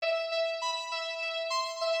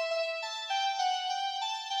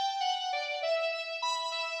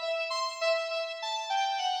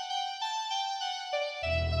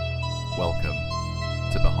Welcome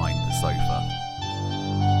to Behind the Sofa.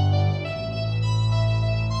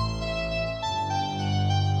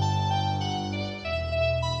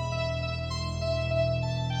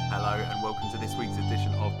 Hello and welcome to this week's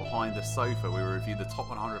edition of Behind the Sofa, where we review the top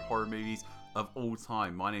 100 horror movies of all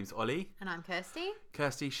time. My name's Ollie. And I'm Kirsty.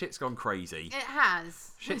 Kirsty, shit's gone crazy. It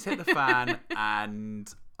has. Shit's hit the fan,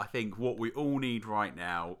 and I think what we all need right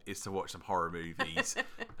now is to watch some horror movies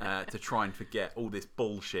to try and forget all this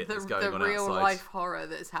bullshit that's going on outside. The real life horror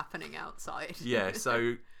that's happening outside. Yeah,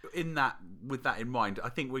 so with that in mind, I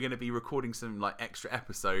think we're going to be recording some like extra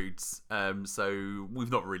episodes. So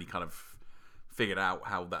we've not really kind of figured out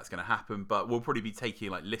how that's going to happen, but we'll probably be taking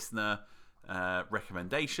like listener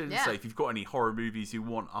recommendations. Yeah. So if you've got any horror movies you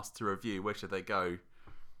want us to review, where should they go?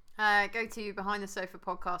 Go to Behind the Sofa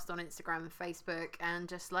Podcast on Instagram and Facebook and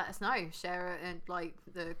just let us know. Share like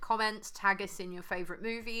the comments, tag us in your favourite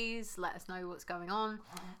movies, let us know what's going on,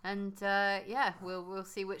 and we'll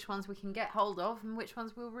see which ones we can get hold of and which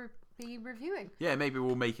ones we'll be reviewing. Yeah, maybe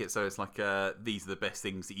we'll make it so it's like these are the best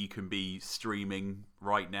things that you can be streaming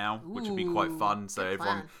right now, which would be quite fun. So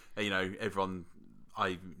everyone, I don't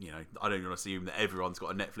want to assume that everyone's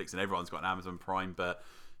got a Netflix and everyone's got an Amazon Prime, but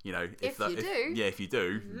if you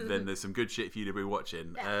do, then there's some good shit for you to be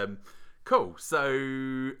watching. Yeah. Cool.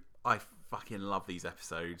 So I fucking love these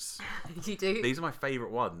episodes. You do? These are my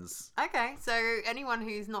favourite ones. Okay, so anyone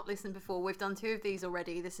who's not listened before, we've done 2 of these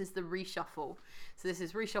already. This is the reshuffle. So this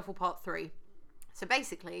is reshuffle part 3. So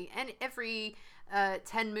basically, every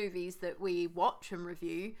 10 movies that we watch and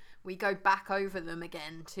review, we go back over them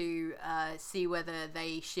again to see whether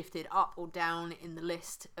they shifted up or down in the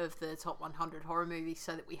list of the top 100 horror movies,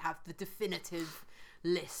 so that we have the definitive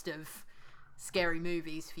list of scary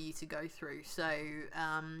movies for you to go through. So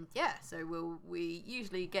we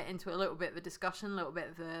usually get into a little bit of a discussion, a little bit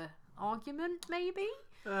of a argument, maybe.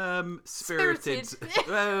 Spirited.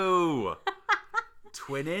 Oh.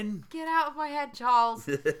 Twinning. Get out of my head, Charles.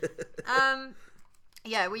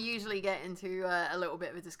 We usually get into a little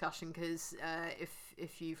bit of a discussion because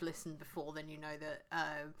if you've listened before, then you know that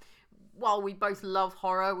while we both love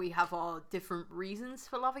horror, we have our different reasons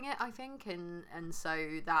for loving it, I think, and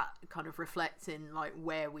so that kind of reflects in like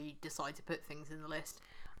where we decide to put things in the list.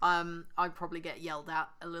 I probably get yelled at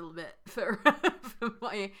a little bit for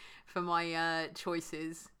my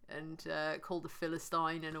choices, and called a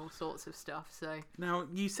Philistine and all sorts of stuff. So now,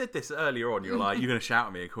 you said this earlier on. You're like, you're going to shout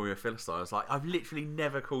at me and call me a Philistine. I was like, I've literally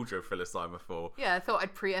never called you a Philistine before. Yeah, I thought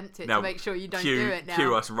I'd preempt it to make sure you don't do it now.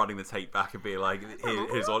 Cue us running the tape back and be like,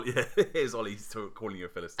 here's Ollie. Yeah, here's Ollie calling you a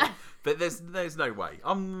Philistine. But there's no way.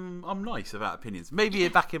 I'm nice about opinions. Maybe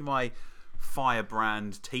back in my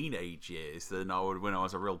firebrand teenage years, when I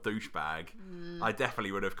was a real douchebag, I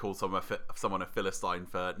definitely would have called someone a Philistine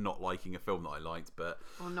for not liking a film that I liked, or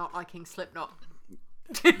not liking Slipknot.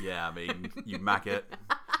 Yeah, I mean, you maggot.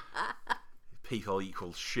 People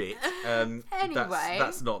equal shit. Anyway,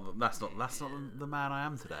 that's not the man I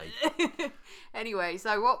am today. Anyway,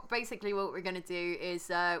 so what we're going to do is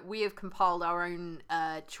we have compiled our own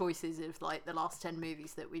choices of like the last 10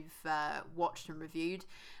 movies that we've watched and reviewed,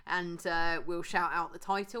 and we'll shout out the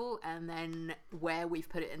title and then where we've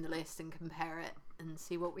put it in the list and compare it and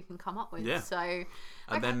see what we can come up with. Yeah. So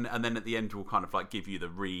and then at the end we'll kind of like give you the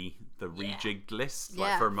rejigged list,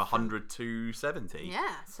 like Yeah. from 100 to 70.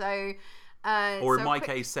 yeah, so. Or in my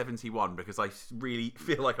case, 71, because I really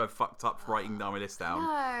feel like I've fucked up writing my list down.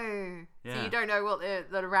 No. Yeah. So you don't know what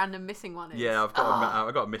the random missing one is? Yeah, I've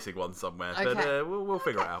got a missing one somewhere, Okay. but we'll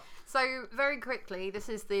figure it out. So very quickly, this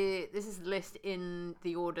is the list in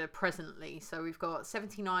the order presently. So we've got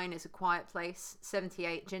 79 is A Quiet Place,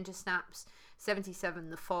 78 Ginger Snaps, 77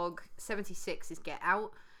 The Fog, 76 is Get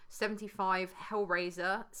Out, 75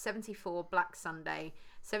 Hellraiser, 74 Black Sunday,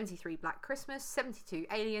 73 Black Christmas, 72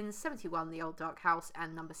 Aliens, 71 The Old Dark House,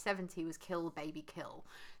 and number 70 was Kill Baby Kill.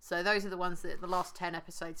 So those are the ones that the last 10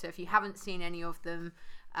 episodes. So if you haven't seen any of them,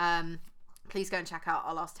 please go and check out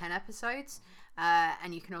our last 10 episodes.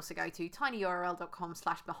 And you can also go to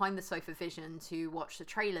tinyurl.com/behindthesofavision to watch the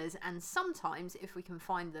trailers, and sometimes if we can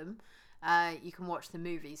find them, you can watch the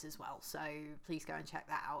movies as well. So please go and check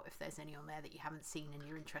that out if there's any on there that you haven't seen and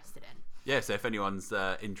you're interested in. Yeah, so if anyone's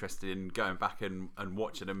interested in going back and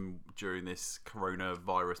watching them during this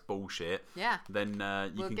coronavirus bullshit, then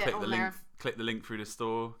you can click the link through the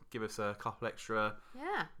store, give us a couple extra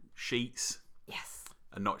sheets. Yes.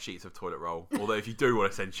 And not sheets of toilet roll. Although if you do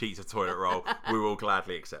want to send sheets of toilet roll, we will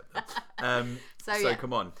gladly accept them. So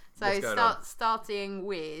come on. So starting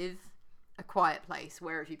with A Quiet Place.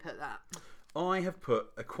 Where have you put that? I have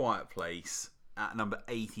put A Quiet Place at number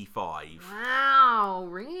 85. Wow,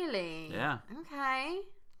 really? Yeah. Okay.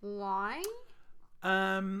 Why?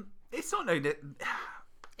 It's not no.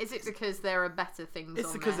 Is it because there are better things? It's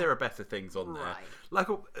on because there? there are better things on there. Right.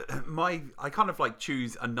 Like I kind of like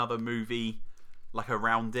choose another movie like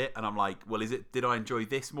around it, and I'm like, well, did I enjoy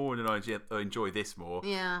this more, or did I enjoy this more?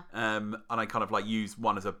 Yeah. And I kind of like use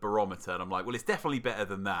one as a barometer, and I'm like, well, it's definitely better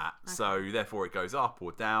than that, so therefore it goes up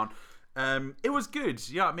or down. It was good.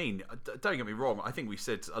 You know what I mean? Don't get me wrong. I think we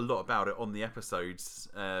said a lot about it on the episodes.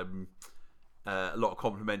 A lot of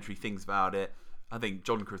complimentary things about it. I think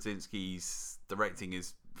John Krasinski's directing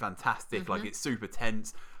is fantastic. Like, it's super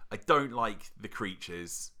tense. I don't like the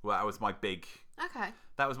creatures. Well, that was my big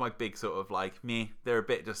sort of like meh. They're a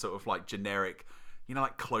bit just sort of like generic. You know,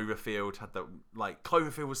 like Cloverfield had the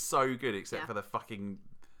Cloverfield was so good except for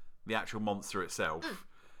the actual monster itself.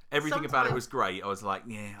 Everything about it was great. I was like,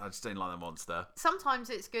 yeah, I just don't like the monster. Sometimes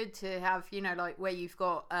it's good to have, you know, like where you've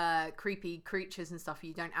got creepy creatures and stuff,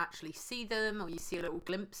 you don't actually see them, or you see a little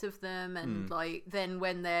glimpse of them, and like then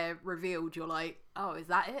when they're revealed, you're like, oh, is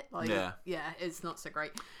that it? Like, yeah, it's not so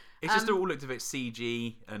great. It just all looked a bit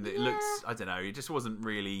CG, and it looks, I don't know, it just wasn't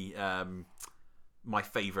really my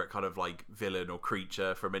favourite kind of like villain or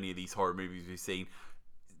creature from any of these horror movies we've seen.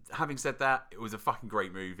 Having said that, it was a fucking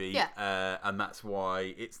great movie, and that's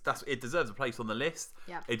why it deserves a place on the list.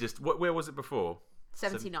 Yeah. It just where was it before?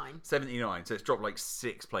 79. 79, so it's dropped like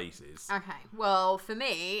 6 places. Okay, well, for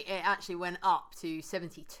me, it actually went up to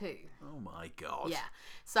 72. Oh my god. Yeah.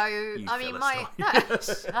 So, I mean,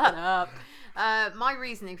 shut up. My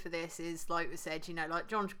reasoning for this is, like we said, you know, like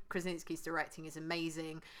John Krasinski's directing is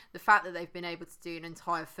amazing. The fact that they've been able to do an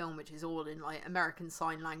entire film which is all in like American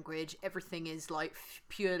Sign Language, everything is like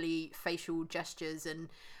purely facial gestures and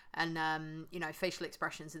you know, facial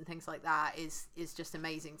expressions and things like that is just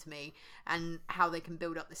amazing to me. And how they can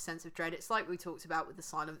build up this sense of dread. It's like we talked about with the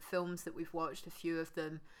silent films that we've watched, a few of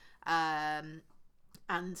them, and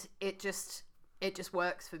it just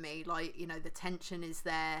works for me. Like, you know, the tension is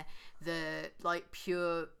there, the like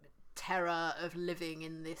pure terror of living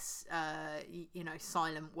in this you know,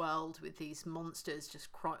 silent world with these monsters just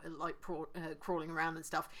crawling around and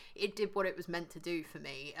stuff. It did what it was meant to do for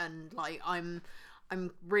me, and like I'm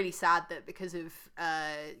really sad that because of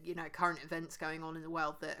you know, current events going on in the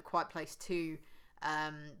world, that A Quiet Place 2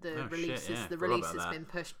 the release has been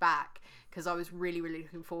pushed back, because I was really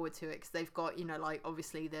looking forward to it, because they've got, you know, like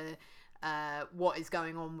obviously the what is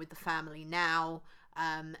going on with the family now,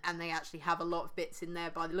 and they actually have a lot of bits in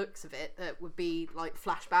there by the looks of it that would be like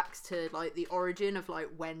flashbacks to like the origin of like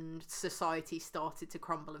when society started to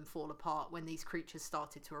crumble and fall apart, when these creatures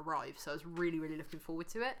started to arrive. So I was really looking forward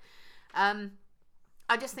to it.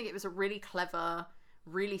 I just think it was a really clever,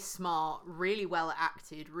 really smart, really well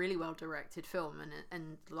acted, really well directed film,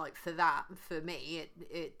 and like for me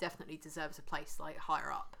it definitely deserves a place like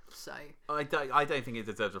higher up. So I don't think it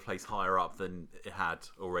deserves a place higher up than it had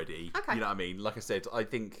already. Okay. You know what I mean? Like I said, I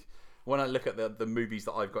think when I look at the movies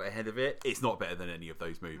that I've got ahead of it, it's not better than any of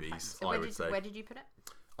those movies. Okay. So I would say. Where did you put it?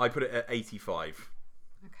 I put it at 85.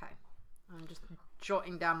 Okay, I'm just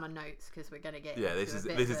jotting down my notes because we're going to get this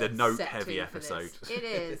is a note heavy episode. It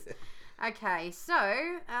is. Okay,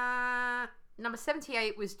 so number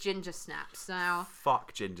 78 was Ginger Snaps. Now,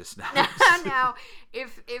 fuck Ginger Snaps. Now,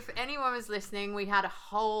 if anyone was listening, we had a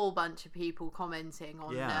whole bunch of people commenting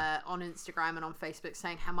on Instagram and on Facebook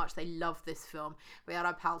saying how much they love this film. We had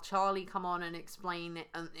our pal Charlie come on and explain it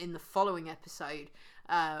in the following episode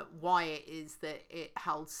why it is that it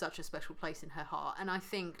held such a special place in her heart. And I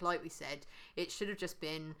think, like we said, it should have just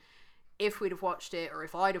been, if we'd have watched it, or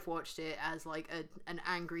if I'd have watched it as like an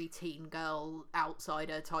angry teen girl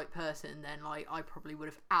outsider type person, then like I probably would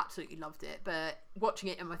have absolutely loved it. But watching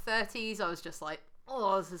it in my 30s, I was just like,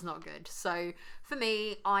 oh, this is not good. So for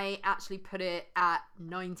me, I actually put it at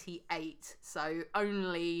 98. So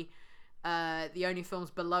the only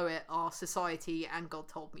films below it are Society and God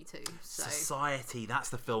Told Me To. So. Society, that's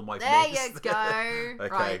the film I've there missed. You go.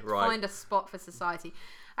 Okay, right. Find a spot for Society.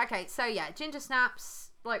 Okay, so yeah, Ginger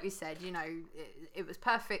Snaps, like we said, you know, it was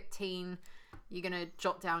perfect teen. You're going to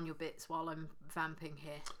jot down your bits while I'm vamping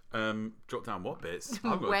here. Jot down what bits?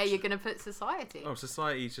 Where you're going to put Society. Oh,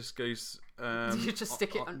 Society just goes... you just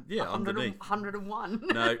stick it underneath. 101.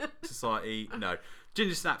 No, Society, no.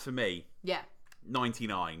 Ginger Snaps for me. Yeah.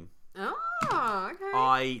 99. Oh, okay.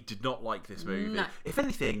 I did not like this movie. No. If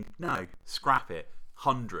anything, no, scrap it.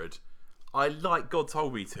 100. I like God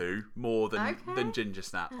Told Me To more than Ginger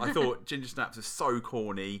Snap. I thought Ginger Snaps was so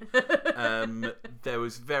corny. I don't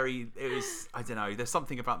know, there's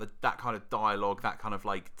something about that kind of dialogue, that kind of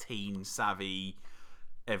like teen savvy,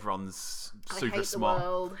 everyone's super I hate smart. The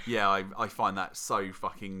world. Yeah, I find that so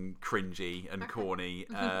fucking cringy and corny.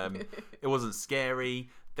 It wasn't scary.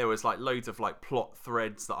 there was like loads of like plot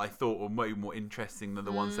threads that I thought were way more interesting than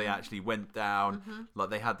the ones they actually went down. Like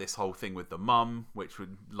they had this whole thing with the mum, which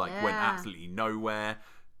would went absolutely nowhere,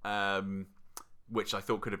 which I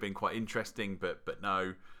thought could have been quite interesting, but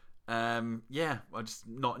no. Yeah, I just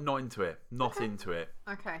not into it. Not into it.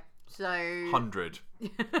 Okay, so 100.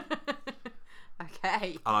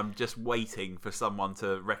 Okay. And I'm just waiting for someone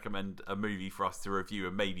to recommend a movie for us to review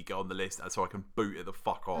and maybe get on the list so I can boot it the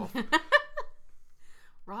fuck off.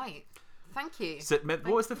 Right. Thank you. So,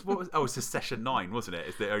 it's Succession 9, wasn't it?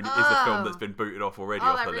 Is the film that's been booted off already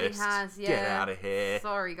off the list. Has, yeah. Get out of here.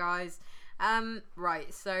 Sorry, guys.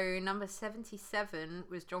 Right, so number 77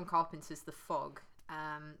 was John Carpenter's The Fog.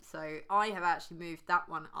 So I have actually moved that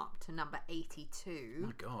one up to number 82. Oh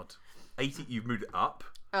my god. 80, you've moved it up?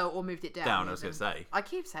 Oh, or moved it down. Down, I was going to say. I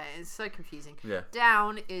keep saying it, it's so confusing. Yeah.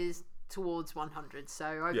 Down is towards 100,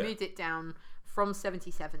 so I've moved it down from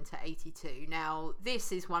 77 to 82. Now,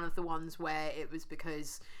 this is one of the ones where it was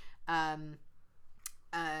because there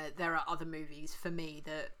are other movies for me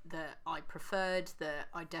that I preferred, that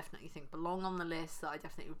I definitely think belong on the list, that I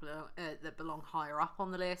definitely that belong higher up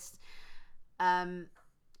on the list.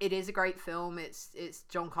 It is a great film. It's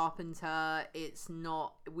John Carpenter. It's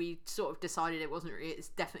not. We sort of decided it wasn't. It's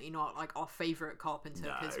definitely not like our favorite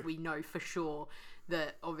Carpenter because we know for sure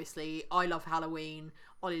that obviously I love Halloween.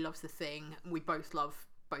 Ollie loves The Thing. We both love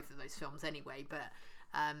both of those films anyway. But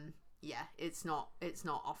yeah, it's not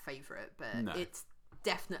our favorite. But it's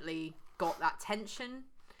definitely got that tension.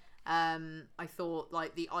 I thought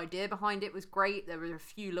like the idea behind it was great. There were a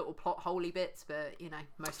few little plot holey bits, but you know,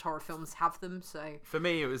 most horror films have them. So for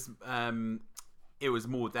me, it was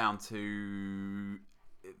more down to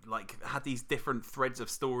like had these different threads of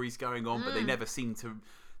stories going on, but they never seemed to.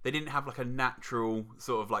 They didn't have like a natural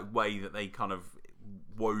sort of like way that they kind of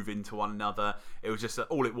wove into one another. It was just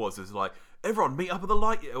all it was like everyone meet up at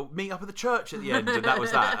the church at the end, and that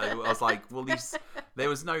was that. I was like, well, there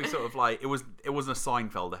was no sort of like it wasn't a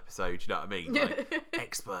Seinfeld episode, you know what I mean? Like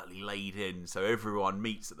expertly laid in, so everyone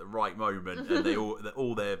meets at the right moment, and they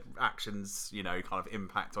all their actions, you know, kind of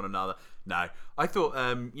impact on another. No, I thought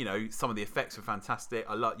you know, some of the effects were fantastic.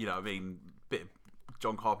 I love, you know what I mean, bit of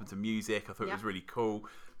John Carpenter music. I thought it was really cool.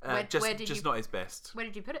 Just not his best. Where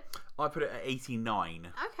did you put it? I put it at 89.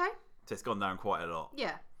 Okay. So it's gone down quite a lot.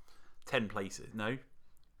 Yeah. 10 places. No.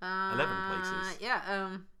 11 places.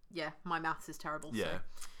 Yeah. Yeah. My maths is terrible. Yeah.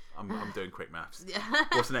 So. I'm doing quick maths. Yeah.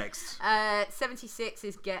 What's next? 76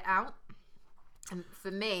 is Get Out, and for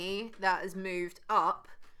me that has moved up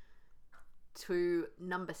to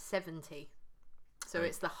number 70. So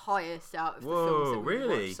it's the highest out of the films that we've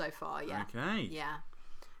watched so far. Yeah. Okay. Yeah.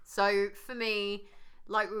 So for me,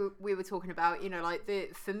 like we were talking about, you know,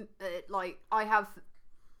 like I have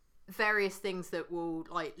various things that will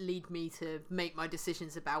like lead me to make my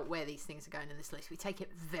decisions about where these things are going in this list. We take it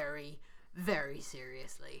very, very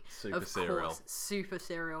seriously. Super serial. Super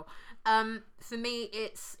serial. For me,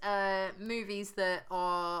 it's movies that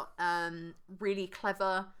are really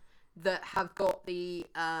clever, that have got the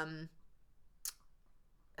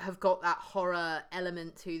have got that horror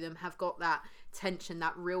element to them, have got that tension,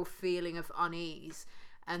 that real feeling of unease,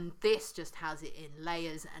 and this just has it in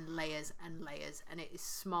layers and layers and layers, and it is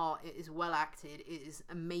smart, it is well acted, it is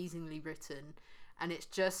amazingly written, and it's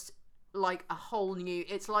just like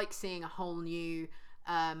it's like seeing a whole new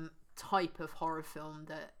type of horror film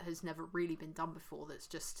that has never really been done before, that's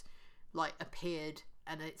just like appeared,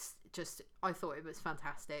 and it's just, I thought it was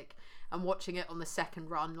fantastic. And watching it on the second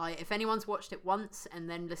run, like if anyone's watched it once and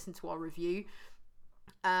then listened to our review,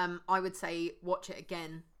 I would say watch it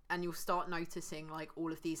again, and you'll start noticing like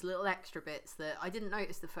all of these little extra bits that I didn't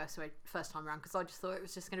notice the first time around, because I just thought it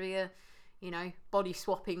was just going to be a, you know, body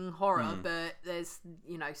swapping horror, but there's,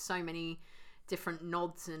 you know, so many different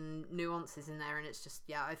nods and nuances in there, and it's just,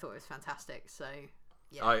 yeah, I thought it was fantastic. So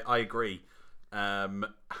yeah, I agree.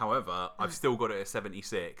 However, I've still got it at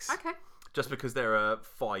 76. Okay. Just because there are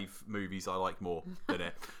 5 movies I like more than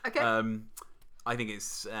it. Okay. I think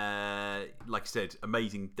it's like I said,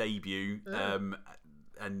 amazing debut.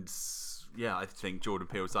 And yeah, I think Jordan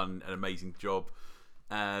Peele's done an amazing job.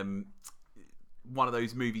 One of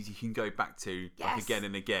those movies you can go back to like again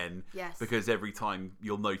and again, because every time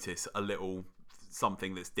you'll notice a little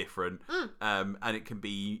something that's different, and it can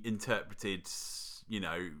be interpreted, you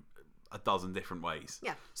know, a dozen different ways.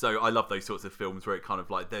 Yeah. So I love those sorts of films where it kind of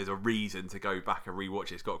like there's a reason to go back and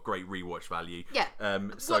rewatch it. It's got great rewatch value. Yeah.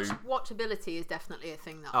 So watchability is definitely a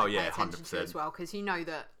thing that I pay attention 100%. to as well, because you know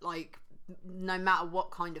that like no matter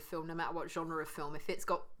what kind of film, no matter what genre of film, if it's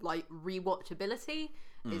got like rewatchability,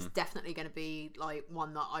 it's definitely going to be like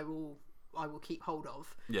one that I will will keep hold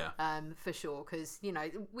of. Yeah. For sure, because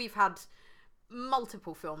we've had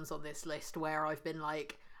multiple films on this list where I've been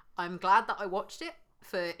like, I'm glad that I watched it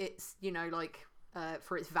for its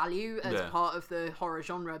for its value as part of the horror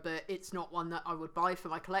genre, but it's not one that I would buy for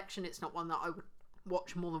my collection. It's not one that I would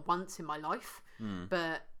watch more than once in my life.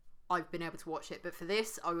 But I've been able to watch it. But for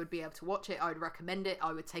this, I would be able to watch it. I would recommend it.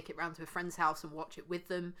 I would take it round to a friend's house and watch it with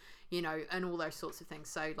them, and all those sorts of things.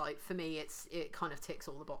 So, for me, it kind of ticks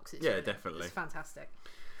all the boxes. Yeah, really. definitely. It's fantastic.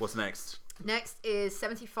 What's next? Next is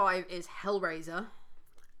 75 is Hellraiser.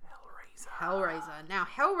 Hellraiser. Now,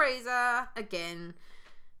 Hellraiser, again,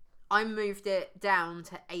 I moved it down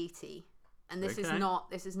to 80. And this is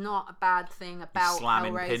not a bad thing about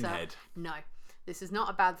slamming Hellraiser. Pinhead. No. This is not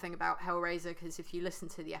a bad thing about Hellraiser, because if you listen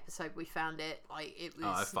to the episode, we found it it was.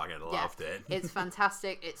 Oh, I fucking loved it. It's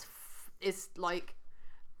fantastic. It's like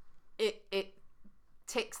it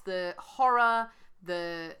ticks the horror,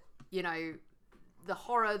 the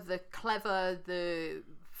horror, the clever, the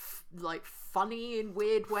funny in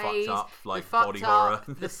weird ways, fucked up, body up,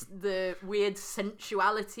 horror, the weird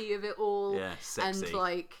sensuality of it all, yeah, sexy,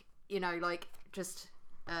 and just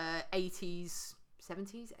 80s.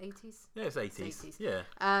 70s, 80s? Yeah, it's 80s. Yeah.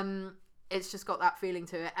 It's just got that feeling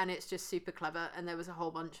to it, and it's just super clever. And there was a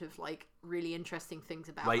whole bunch of really interesting things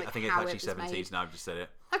about. Wait, I think it's actually 70s. Now I've just said it.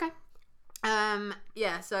 Okay.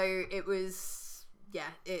 Yeah. So it was. Yeah.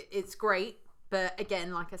 It's great, but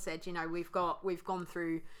again, like I said, we've gone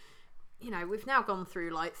through. We've now gone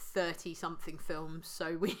through 30 something films,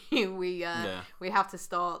 so we have to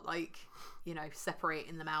start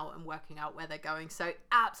separating them out and working out where they're going. So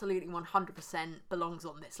absolutely 100% belongs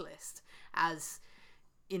on this list as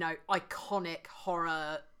iconic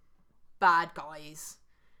horror bad guys.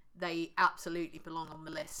 They absolutely belong on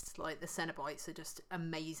the list. The Cenobites are just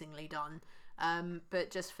amazingly done.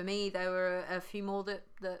 But just for me, there were a few more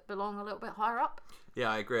that belong a little bit higher up. Yeah,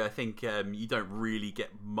 I agree. I think you don't really get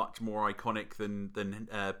much more iconic than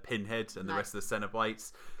Pinhead and the rest of the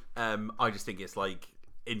Cenobites. I just think it's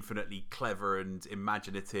infinitely clever and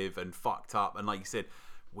imaginative and fucked up, and like you said,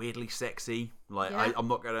 weirdly sexy. I'm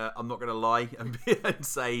not gonna lie and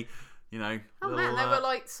say. Oh little, man,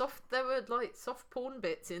 there were soft porn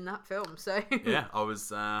bits in that film. So yeah, I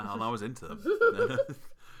was into them.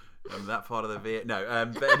 That part of the video.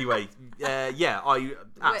 But anyway, I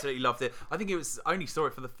absolutely loved it. I think I only saw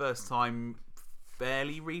it for the first time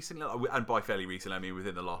fairly recently, and by fairly recently I mean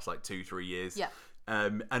within the last 2-3 years. Yeah.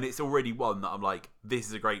 And it's already one that I'm like, this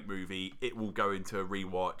is a great movie. It will go into a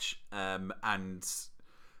rewatch. And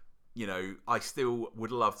I still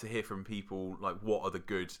would love to hear from people what are the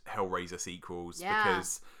good Hellraiser sequels,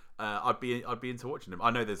 because I'd be into watching them.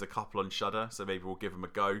 I know there's a couple on Shudder, so maybe we'll give them a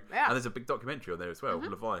go. Yeah. And there's a big documentary on there as well,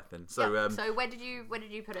 Leviathan. So so where did you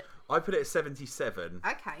put it? I put it at 77.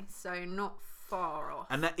 Okay, so not far off.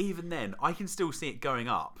 And even then, I can still see it going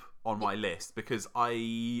up on my list, because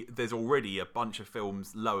there's already a bunch of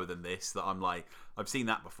films lower than this that I'm like, I've seen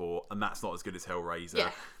that before, and that's not as good as Hellraiser.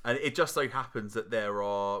 Yeah. And it just so happens that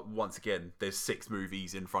there's 6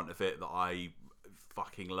 movies in front of it that I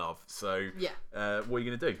fucking love. So yeah, what are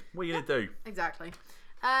you gonna do? Exactly.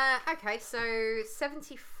 Okay, so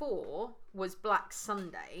 74 was Black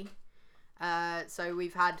Sunday. So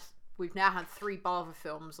we've now had 3 Bava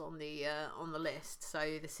films on the list.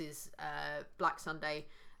 So this is Black Sunday.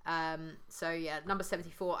 So yeah, number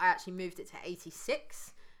 74. I actually moved it to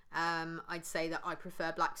 86. I'd say that I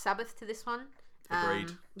prefer Black Sabbath to this one.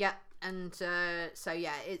 Agreed. Yeah, and so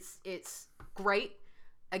yeah, it's great.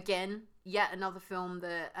 Again, yet another film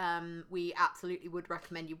that we absolutely would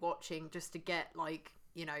recommend you watching, just to get a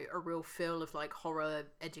real feel of horror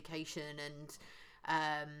education and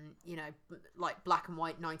black and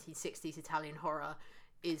white 1960s Italian horror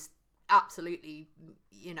is absolutely,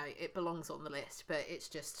 it belongs on the list, but it's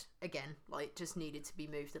just, again, just needed to be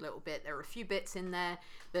moved a little bit. There were a few bits in there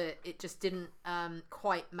that it just didn't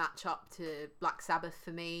quite match up to Black Sabbath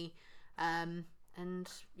for me. And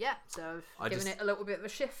yeah, so I've given it a little bit of a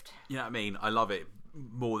shift. You know what I mean? I love it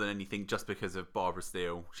more than anything just because of Barbara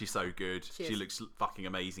Steele. She's so good. She looks fucking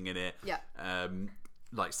amazing in it. Yeah.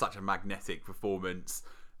 Such a magnetic performance.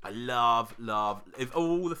 I love of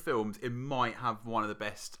all the films, it might have one of the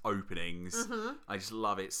best openings. I just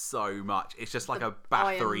love it so much. It's just like a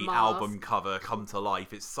Bathory album cover come to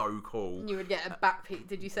life. It's so cool. You would get a back piece.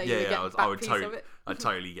 Did you say you would get a back piece of it? I'd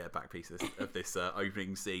totally get a back piece of this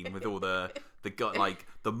opening scene with all the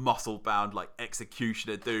muscle bound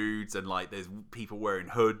executioner dudes, and there's people wearing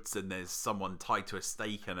hoods, and there's someone tied to a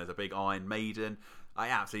stake, and there's a big Iron Maiden. I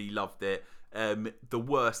absolutely loved it. The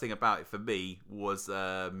worst thing about it for me was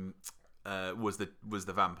was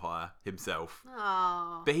the vampire himself.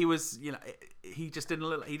 Oh. But he was, he just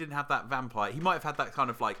didn't have that vampire. He might have had that kind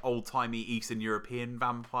of like old timey Eastern European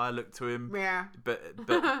vampire look to him. Yeah. But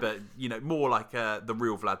more like the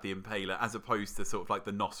real Vlad the Impaler, as opposed to sort of like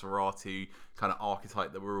the Nosferatu kind of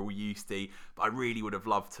archetype that we're all used to. But I really would have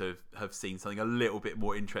loved to have seen something a little bit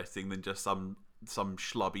more interesting than just some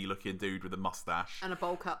schlubby looking dude with a mustache And a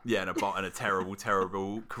bowl cut. Yeah, and a terrible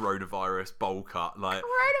coronavirus bowl cut. Like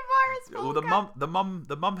Coronavirus bowl cut. the mum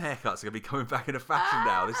haircuts are gonna be coming back into fashion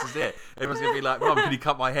now. This is it. Everyone's gonna be like, "Mum, can you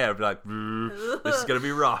cut my hair?" I'll be like, "This is gonna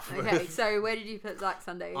be rough." Okay, so where did you put Black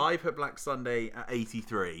Sunday? I put Black Sunday at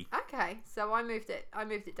 83. Okay, so I moved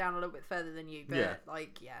it down a little bit further than you, but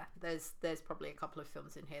there's probably a couple of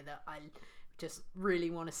films in here that I just really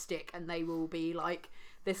want to stick, and they will be like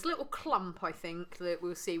this little clump, I think, that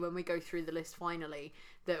we'll see when we go through the list finally,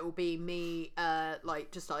 that will be me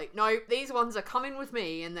no, these ones are coming with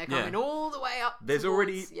me, and they're coming all the way up. There's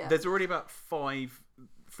already about 5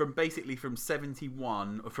 from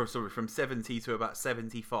 71 from 70 to about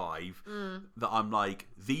 75 that I'm like,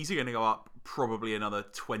 these are going to go up probably another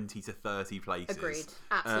 20 to 30 places. Agreed,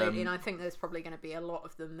 absolutely. And I think there's probably going to be a lot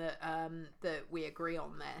of them that we agree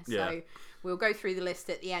on there. So we'll go through the list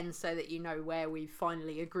at the end so that you know where we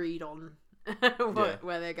finally agreed on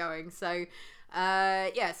where they're going. So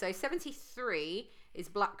so 73 is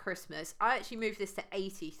Black Christmas. I actually moved this to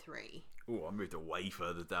 83. Oh, I moved way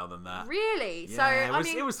further down than that. Really? Yeah,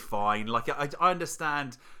 it was fine. Like, I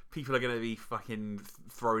understand people are going to be fucking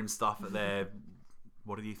throwing stuff at their...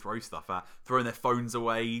 What do you throw stuff at? Throwing their phones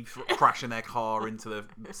away, crashing their car into the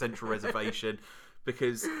central reservation.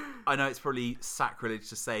 Because I know it's probably sacrilege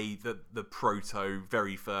to say that the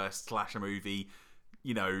very first slasher movie,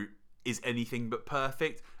 is anything but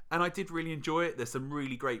perfect. And I did really enjoy it. There's some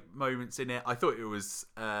really great moments in it. I thought it was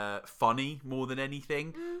funny more than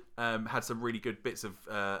anything. Had some really good bits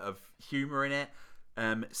of humour in it.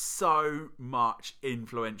 So much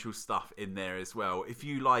influential stuff in there as well. If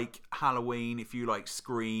you like Halloween, if you like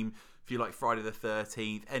Scream, if you like Friday the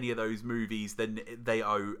 13th, any of those movies, then they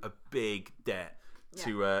owe a big debt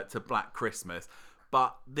to Black Christmas.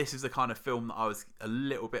 But this is the kind of film that I was a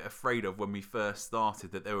little bit afraid of when we first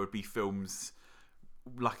started, that there would be films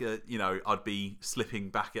like I'd be slipping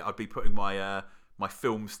back. I'd be putting my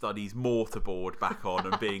film studies mortarboard back on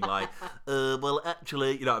and being like, well,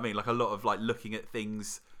 actually, you know what I mean? Like a lot of like looking at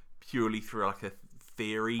things purely through like a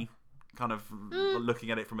theory, kind of looking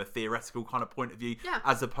at it from a theoretical kind of point of view,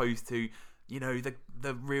 as opposed to,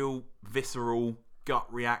 the real visceral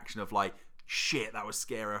gut reaction of like, shit, that was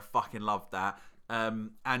scary. I fucking loved that. And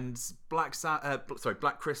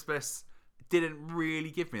Black Christmas didn't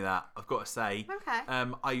really give me that, I've got to say. Okay.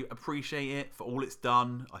 I appreciate it for all it's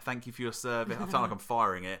done. I thank you for your service. I sound like I'm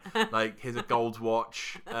firing it. Like, here's a gold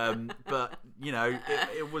watch. But,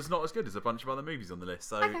 it was not as good as a bunch of other movies on the list,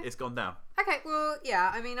 so it's gone down. Okay, well,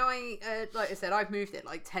 yeah, I mean, like I said, I've moved it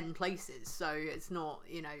like 10 places, so it's not,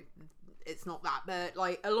 it's not that. But,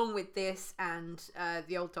 like, along with this and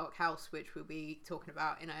The Old Dark House, which we'll be talking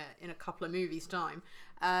about in a couple of movies' time,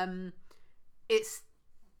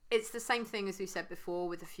 it's the same thing as we said before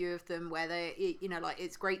with a few of them, where they,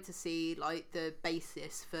 it's great to see like the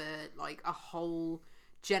basis for like a whole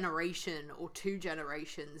generation or 2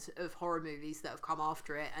 generations of horror movies that have come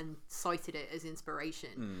after it and cited it as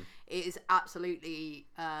inspiration. It is absolutely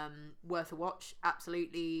worth a watch.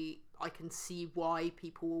 Absolutely, I can see why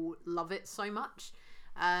people love it so much.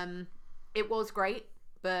 It was great,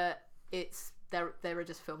 but there are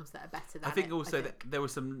just films that are better than it. I think also that there were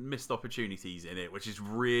some missed opportunities in it, which is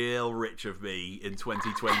real rich of me in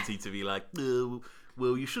 2020 to be like, oh,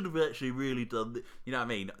 well, you should have actually really done this. You know what I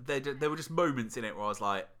mean? There were just moments in it where I was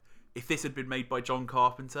like, if this had been made by John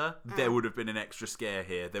Carpenter, there would have been an extra scare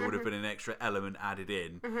here. There would have been an extra element added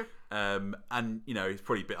in. And, it's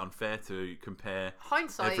probably a bit unfair to compare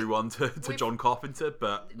everyone to John Carpenter,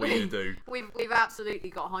 but what are you going to do? We've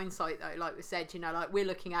absolutely got hindsight, though. Like we said, like we're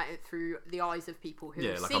looking at it through the eyes of people who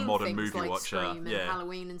have like seen a modern things movie like watcher. Scream and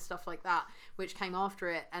Halloween and stuff like that, which came after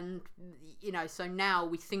it. And, so now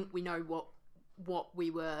we think we know what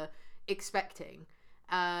we were expecting.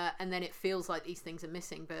 And then it feels like these things are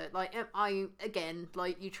missing, but like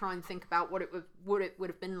you try and think about what it would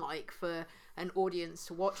have been like for an audience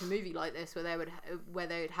to watch a movie like this, where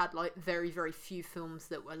they had like very, very few films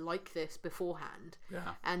that were like this beforehand,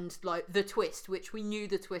 and like the twist, which we knew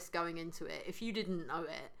the twist going into it. If you didn't know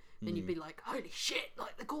it, then you'd be like, holy shit!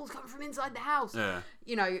 Like the calls come from inside the house.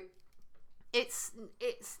 It's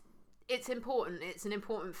important. It's an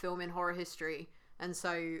important film in horror history, and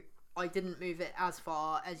so I didn't move it as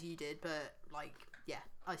far as you did, but like,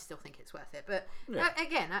 I still think it's worth it. But Yeah.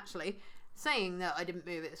 again, actually, saying that I didn't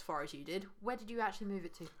move it as far as you did, where did you actually move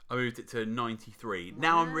it to? I moved it to 93.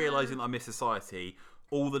 Now I'm realising that I missed Society.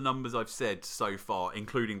 All the numbers I've said so far,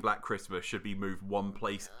 including Black Christmas, should be moved one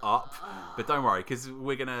place up. But don't worry, because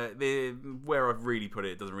we're gonna where I've really put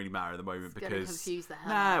it doesn't really matter at the moment, Gonna because confuse the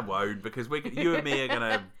hell nah, out it of me. won't, because you and me are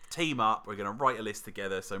gonna team up. We're gonna write a list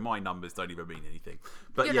together, so my numbers don't even mean anything.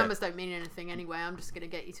 But Your yeah, numbers don't mean anything anyway. I'm just going to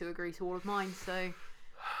get you to agree to all of mine. So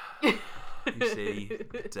you see,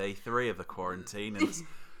 day 3 of the quarantine, and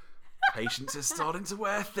patience is starting to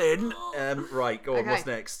wear thin. Right, go on. Okay. What's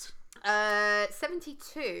next?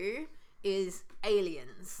 72 is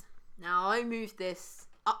Aliens. Now I moved this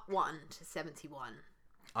up 1 to 71.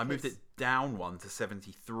 I moved it down 1 to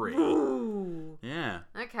 73. Ooh. Yeah.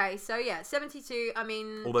 Okay, so yeah, 72. I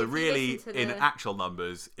mean, Although if you really, listen to in the... actual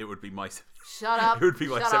numbers, it would be my. Shut up. It would be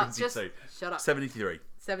my shut up, 72. just shut up. 73.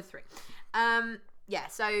 73. Yeah,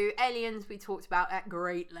 so Aliens we talked about at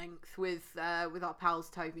great length with our pals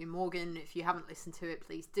Toby and Morgan. If you haven't listened to it,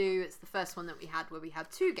 please do. It's the first one that we had where we had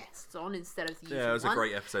 2 guests on instead of the usual one. Yeah, it was a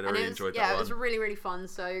great episode. I really enjoyed that yeah, one. it was really, really fun.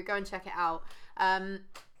 So go and check it out.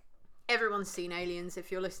 Everyone's seen Aliens. If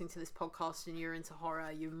you're listening to this podcast and you're into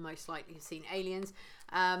horror, you most likely have seen Aliens.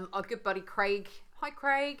 Our good buddy Craig, hi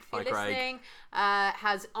Craig, if you're Hi, Craig. listening,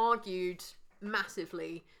 has argued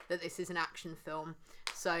massively that this is an action film.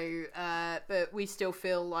 So, but we still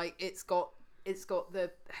feel like it's got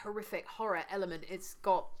the horrific horror element. It's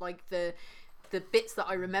got like the bits that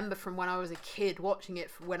I remember from when I was a kid watching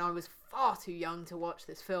it, from when I was far too young to watch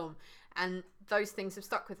this film, and those things have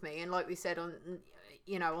stuck with me. And like we said on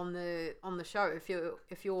the show, if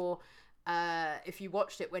you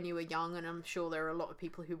watched it when you were young, and I'm sure there are a lot of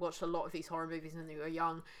people who watched a lot of these horror movies when they were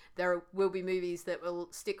young, there will be movies that will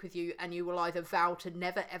stick with you, and you will either vow to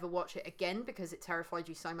never ever watch it again because it terrified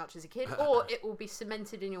you so much as a kid, or it will be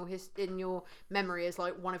cemented in your memory as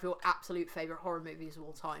like one of your absolute favorite horror movies of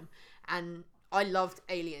all time. And I loved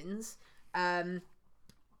Aliens.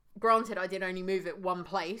 Granted, I did only move it one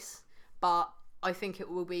place, but I think it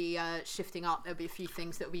will be shifting up. There'll be a few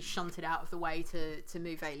things that will be shunted out of the way to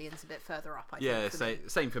move Aliens a bit further up. I think,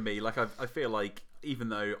 same for me. Like I feel like even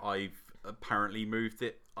though I've apparently moved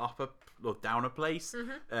it up or down a place,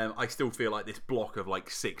 I still feel like this block of like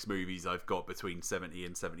 6 movies I've got between 70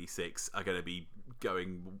 and 76 are going to be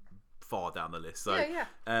going far down the list. So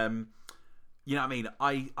yeah. You know what I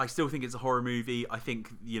mean? I still think it's a horror movie. I think,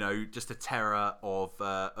 just the terror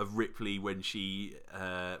of Ripley when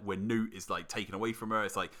when Newt is like taken away from her.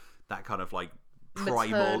 It's like that kind of like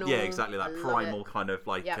primal, maternal, yeah, exactly, that primal it. kind of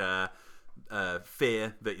like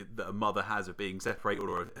fear that a mother has of being separated,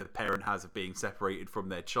 or a parent has of being separated from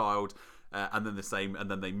their child. And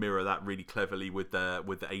then they mirror that really cleverly with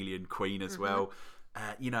the alien queen as well.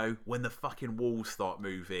 When the fucking walls start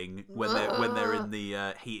moving, when they're in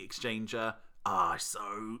the heat exchanger,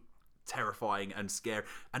 so terrifying and scary.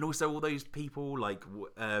 And also all those people like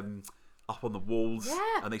up on the walls,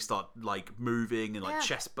 and they start like moving and like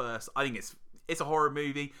chest bursts. I think it's a horror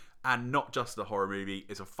movie, and not just a horror movie.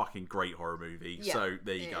 It's a fucking great horror movie. Yeah, so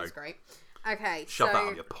there you go. It's great. Okay, Shove that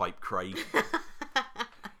up your pipe, Craig.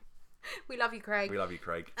 We love you, Craig. We love you,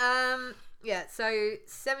 Craig. Yeah, so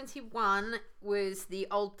 71 was the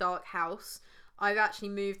Old Dark House. I've actually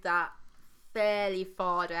moved that fairly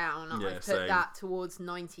far down. Yeah, I've put same. that towards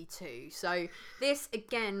 92. So this,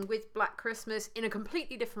 again, with Black Christmas in a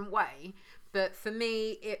completely different way. But for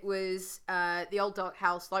me, it was the Old Dark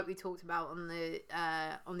House, like we talked about on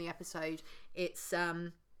the episode. It's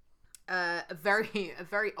a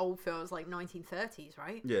very old film. It's like 1930s,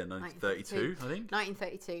 right? Yeah, 1932, I think.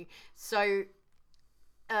 1932. So,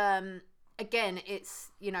 again, it's,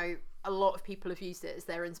 a lot of people have used it as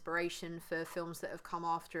their inspiration for films that have come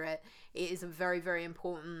after it. It is a very, very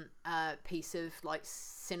important piece of like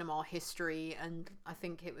cinema history, and I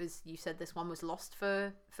think you said this one was lost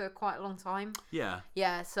for quite a long time. Yeah,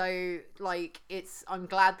 so like I'm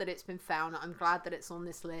glad that it's been found. I'm glad that it's on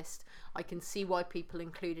this list. I can see why people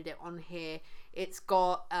included it on here. It's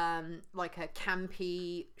got like a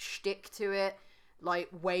campy shtick to it, like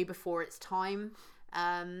way before its time.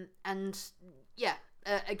 And yeah,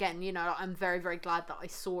 again, I'm very, very glad that I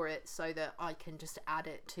saw it so that I can just add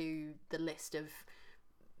it to the list of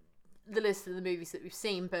the movies that we've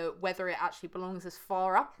seen. But whether it actually belongs as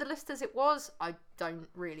far up the list as it was, I don't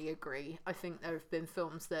really agree. I think there have been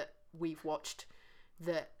films that we've watched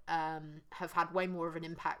that have had way more of an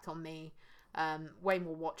impact on me, way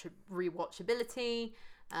more rewatchability,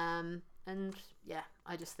 and yeah,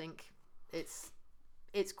 I just think it's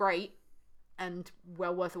great and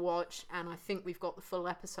well worth a watch. And I think we've got the full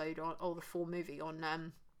episode or the full movie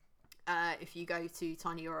on if you go to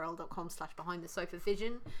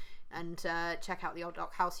tinyurl.com/behindthesofavision and check out the Odd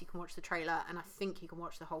Doc House, you can watch the trailer, and I think you can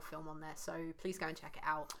watch the whole film on there. So please go and check it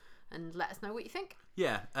out and let us know what you think.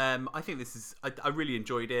 Yeah, I think this is. I really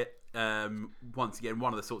enjoyed it. Once again,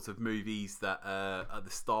 one of the sorts of movies that at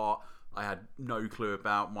the start I had no clue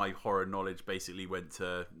about. My horror knowledge basically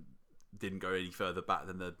didn't go any further back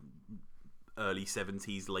than the early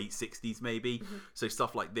 70s, late 60s maybe. So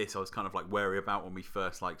stuff like this I was kind of like wary about when we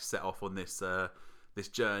first like set off on this this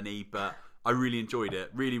journey, but I really enjoyed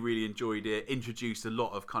it. Really enjoyed it. Introduced a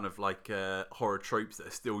lot of kind of like horror tropes that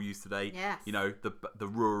are still used today. Yes. You know,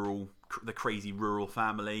 the crazy rural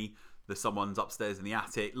family, the someone's upstairs in the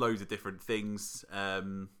attic, loads of different things.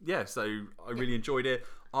 So I really enjoyed it.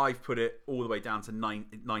 I've put it all the way down to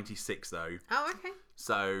 96 though. Oh, okay.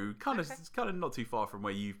 So kind of not too far from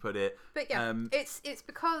where you've put it. But yeah, it's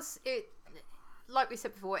because it, like we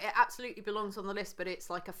said before, it absolutely belongs on the list, but it's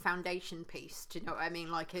like a foundation piece. Do you know what I mean?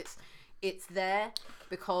 Like it's there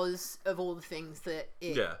because of all the things that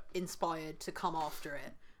it inspired to come after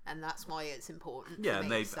it, and that's why it's important. Yeah, for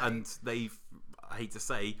me, and they've I hate to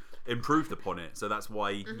say improved upon it, so that's why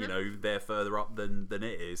you know they're further up than it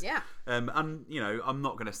is. Yeah. And you know, I'm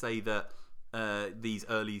not going to say that these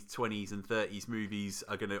early 20s and 30s movies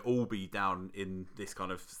are going to all be down in this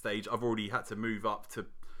kind of stage. I've already had to move up to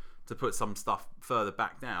put some stuff further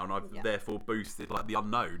back down. I've therefore boosted like the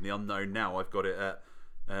unknown now I've got it at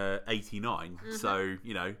 89. So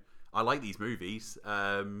you know, I like these movies.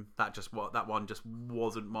 That one just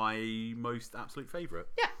wasn't my most absolute favourite.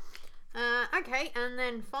 Yeah. Okay, and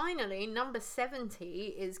then finally, number 70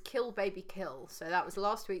 is Kill Baby Kill. So that was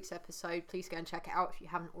last week's episode. Please go and check it out if you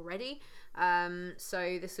haven't already.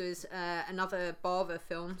 So this was another Bava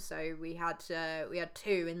film. So we had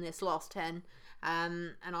 2 in this last 10.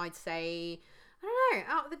 And I'd say, I don't know,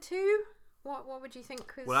 out of the 2, what would you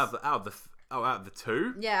think was... Well, out of the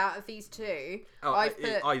 2? Yeah, out of these 2.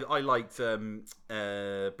 I liked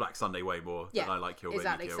Black Sunday way more than I like Kill Baby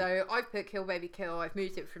Kill. Exactly, so I've put Kill Baby Kill. I've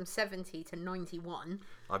moved it from 70 to 91.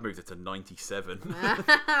 I've moved it to 97.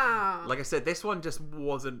 Like I said, this one just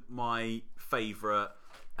wasn't my favourite.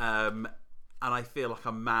 And I feel like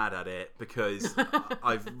I'm mad at it because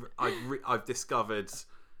I've discovered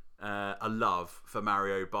a love for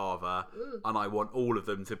Mario Bava, and I want all of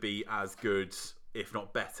them to be as good, if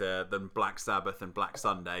not better, than Black Sabbath and Black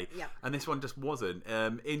Sunday. Yeah. And this one just wasn't.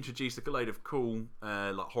 Introduced a load of cool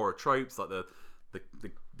like horror tropes, like the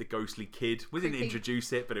ghostly kid. We didn't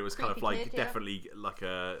introduce it, but it was kind of like definitely like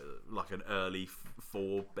an early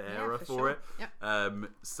forebearer for it. Yep.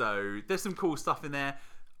 So there's some cool stuff in there.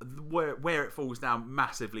 Where it falls down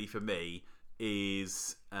massively for me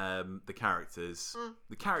is the characters.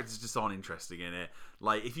 The characters just aren't interesting in it.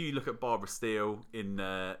 Like if you look at Barbara Steele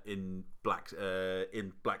in Black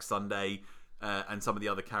Sunday and some of the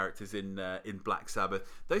other characters in Black Sabbath,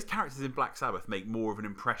 those characters in Black Sabbath make more of an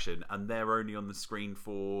impression, and they're only on the screen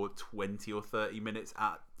for 20 or 30 minutes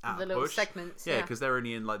at the a little push. segments. Yeah, because they're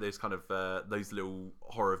only in like those kind of those little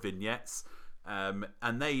horror vignettes.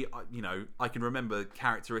 And they, you know, I can remember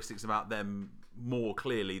characteristics about them more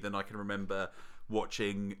clearly than I can remember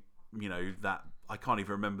watching, you know, that I can't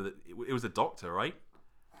even remember that it was a doctor, right?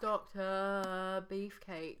 Dr.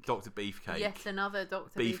 Beefcake. Dr. Beefcake. Yes, another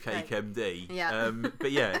Dr. Beefcake MD. Yeah.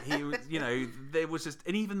 But yeah, he was, you know, there was just,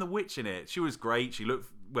 and even the witch in it, she was great. She looked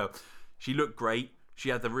great. She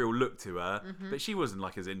had the real look to her, but she wasn't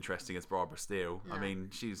like as interesting as Barbara Steele. No. I mean,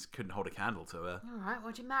 she couldn't hold a candle to her. All right,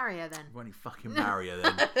 why'd you marry her then? Why don't you fucking marry her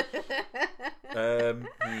then? There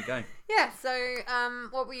you go. Yeah, so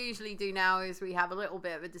what we usually do now is we have a little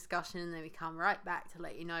bit of a discussion, and then we come right back to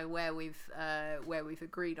let you know where we've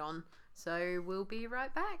agreed on. So we'll be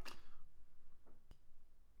right back.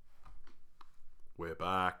 We're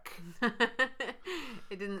back.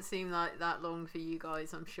 It didn't seem like that long for you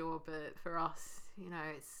guys, I'm sure, but for us, you know,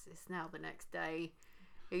 it's now the next day.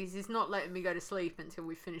 He's not letting me go to sleep until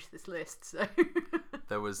we finish this list. So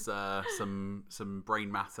there was some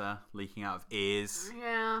brain matter leaking out of ears.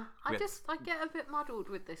 Yeah, I get a bit muddled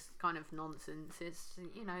with this kind of nonsense. It's,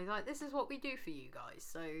 you know, like, this is what we do for you guys.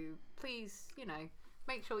 So please, you know,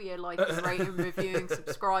 make sure you're liking, rating, reviewing,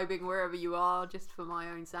 subscribing wherever you are, just for my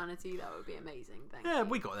own sanity. That would be amazing. Thank you. Yeah,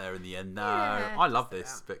 we got there in the end. Yeah, I love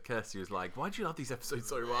this, but Kirsty was like, "Why do you love these episodes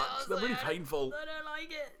so much? They're really painful." I don't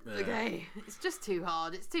like it. Yeah. Okay, it's just too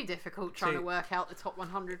hard. It's too difficult trying to work out the top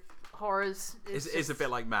 100 horrors. It's a bit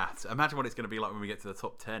like maths. Imagine what it's going to be like when we get to the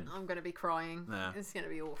top 10. I'm going to be crying. Yeah. It's going to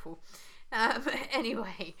be awful.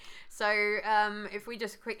 Anyway, so if we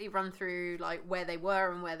just quickly run through like where they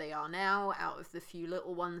were and where they are now, out of the few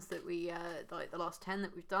little ones that we like the last 10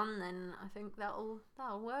 that we've done, then I think that'll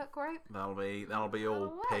work, right? That'll be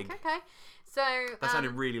all pig. Okay, so That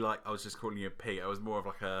sounded really like I was just calling you a pig. I was more of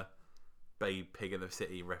like a Babe Pig in the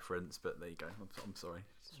City reference, but there you go. I'm sorry.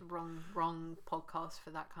 It's wrong podcast for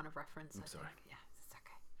that kind of reference. I'm sorry. Yeah, it's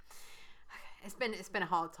okay. It's been a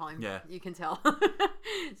hard time. Yeah, you can tell.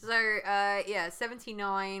 So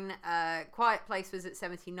 79. Quiet Place was at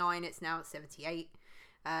 79. It's now at 78.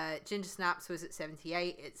 Ginger Snaps was at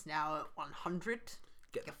 78. It's now at 100.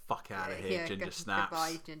 Get the fuck out of here, Ginger Snaps.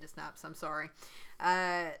 Goodbye, Ginger Snaps. I'm sorry.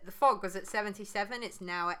 The Fog was at 77. It's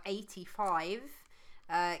now at 85.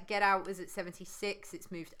 Get Out was at 76.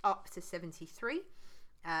 It's moved up to 73.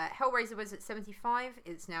 Hellraiser was at 75.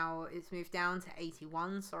 It's moved down to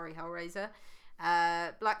 81. Sorry, Hellraiser.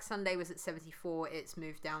 Black Sunday was at 74. It's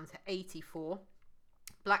moved down to 84.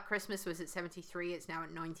 Black Christmas was at 73. It's now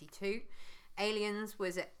at 92. Aliens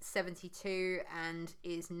was at 72 and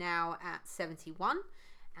is now at 71.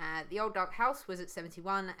 The Old Dark House was at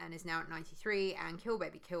 71 and is now at 93. And Kill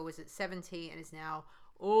Baby Kill was at 70 and is now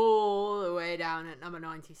all the way down at number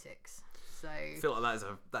 96. So I feel like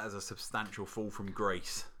that is a substantial fall from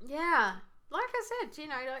grace. Yeah, like I said,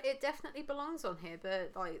 like, it definitely belongs on here,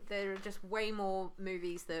 but like there are just way more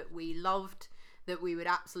movies that we loved, that we would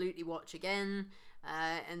absolutely watch again,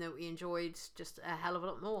 and that we enjoyed just a hell of a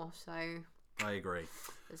lot more. So I agree.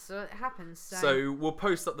 So it happens. So we'll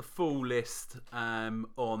post up the full list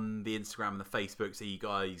on the Instagram and the Facebook so you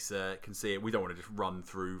guys can see it. We don't want to just run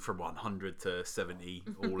through from 100 to 70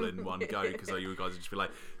 all in one go because you guys would just be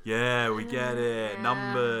like, yeah, we get it. Yeah,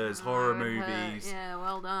 numbers, horror movies. Yeah,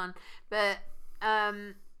 well done. But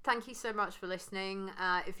thank you so much for listening.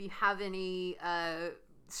 If you have any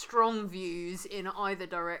strong views in either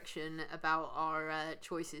direction about our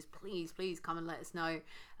choices, please come and let us know.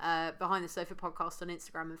 Behind the Sofa Podcast on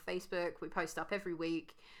Instagram and Facebook, we post up every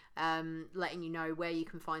week, letting you know where you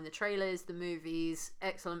can find the trailers, the movies,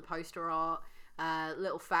 excellent poster art,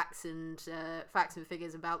 little facts and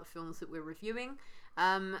figures about the films that we're reviewing,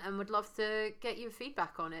 and would love to get your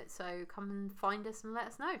feedback on it, so come and find us and let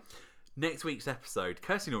us know. Next week's episode,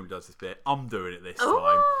 Kirsty normally does this bit. I'm doing it this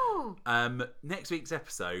Ooh! time. Next week's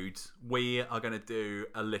episode, we are going to do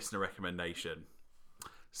a listener recommendation.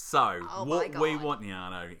 So, what we want... Yeah,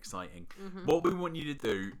 I know, exciting. Mm-hmm. What we want you to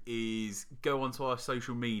do is go onto our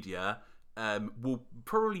social media. We'll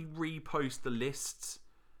probably repost the list,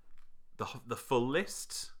 the full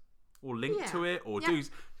list, or link to it, or do...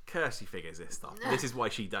 Kirsty figures this stuff. This is why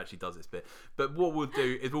she actually does this bit. But what we'll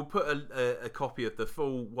do is we'll put a copy of the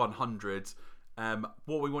full 100.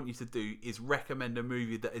 What we want you to do is recommend a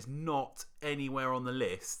movie that is not anywhere on the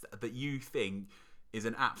list that you think is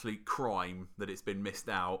an absolute crime that it's been missed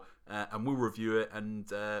out, and we'll review it,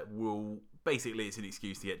 and we'll... Basically, it's an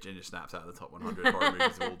excuse to get Ginger Snaps out of the top 100 horror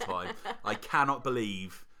movies of all time. I cannot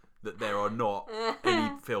believe that there are not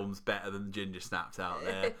any films better than Ginger Snaps out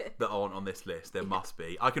there that aren't on this list. There must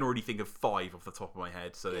be. I can already think of 5 off the top of my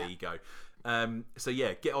head, so there you go. So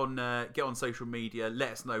yeah, get on social media.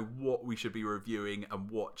 Let us know what we should be reviewing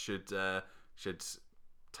and what should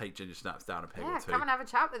take Ginger Snaps down a peg or two. Come and have a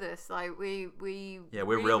chat with us. Like we're really,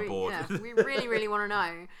 real bored. We really want to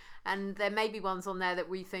know. And there may be ones on there that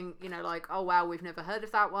we think, like, oh wow, we've never heard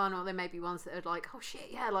of that one, or there may be ones that are like, oh shit,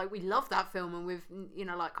 yeah, like we love that film and we've,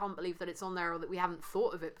 like can't believe that it's on there or that we haven't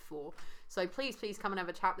thought of it before. So please come and have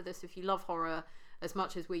a chat with us. If you love horror as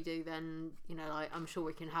much as we do, then like I'm sure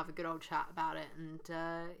we can have a good old chat about it, and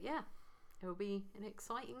it will be an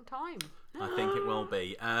exciting time. I think it will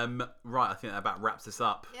be. Right, I think that about wraps us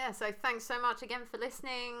up. Yeah, so thanks so much again for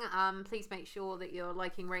listening. Please make sure that you're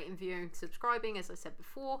liking, rating, viewing, subscribing. As I said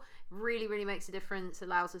before, really makes a difference.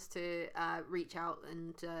 Allows us to reach out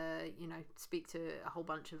and speak to a whole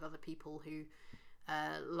bunch of other people who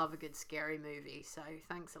love a good scary movie. So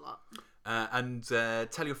thanks a lot. And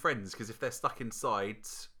tell your friends, because if they're stuck inside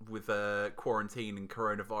with quarantine and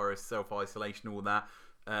coronavirus, self-isolation, all that,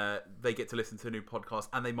 they get to listen to a new podcast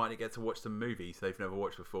and they might get to watch some movies they've never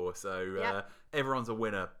watched before. So everyone's a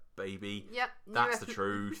winner, baby. Yep. That's the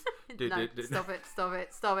truth. No, stop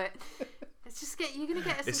it. It's just you're going to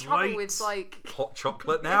get us in trouble with like... Hot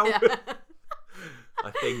chocolate now?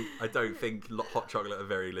 I don't think hot chocolate are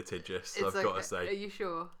very litigious, I've got to say. Are you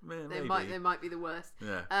sure? Yeah, they might be the worst.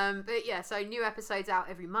 Yeah. But yeah, so new episodes out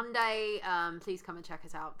every Monday. Please come and check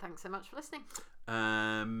us out. Thanks so much for listening.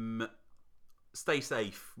 Stay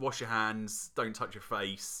safe. Wash your hands. Don't touch your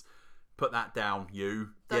face. Put that down, you.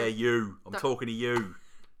 I'm talking to you.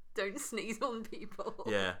 Don't sneeze on people.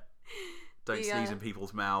 Yeah. Don't sneeze in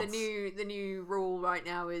people's mouths. The new rule right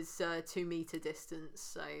now is 2 meter distance.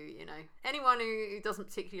 So anyone who doesn't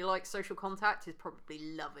particularly like social contact is probably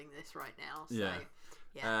loving this right now.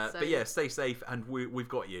 So, but yeah, stay safe, and we've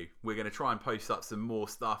got you. We're going to try and post up some more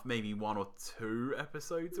stuff, maybe 1 or 2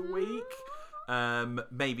 episodes a week.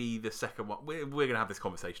 Maybe the second one. We're going to have this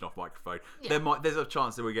conversation off microphone. Yeah. There's a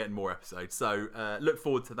chance that we're getting more episodes. So look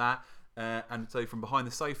forward to that. And so from behind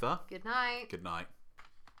the sofa. Good night. Good night.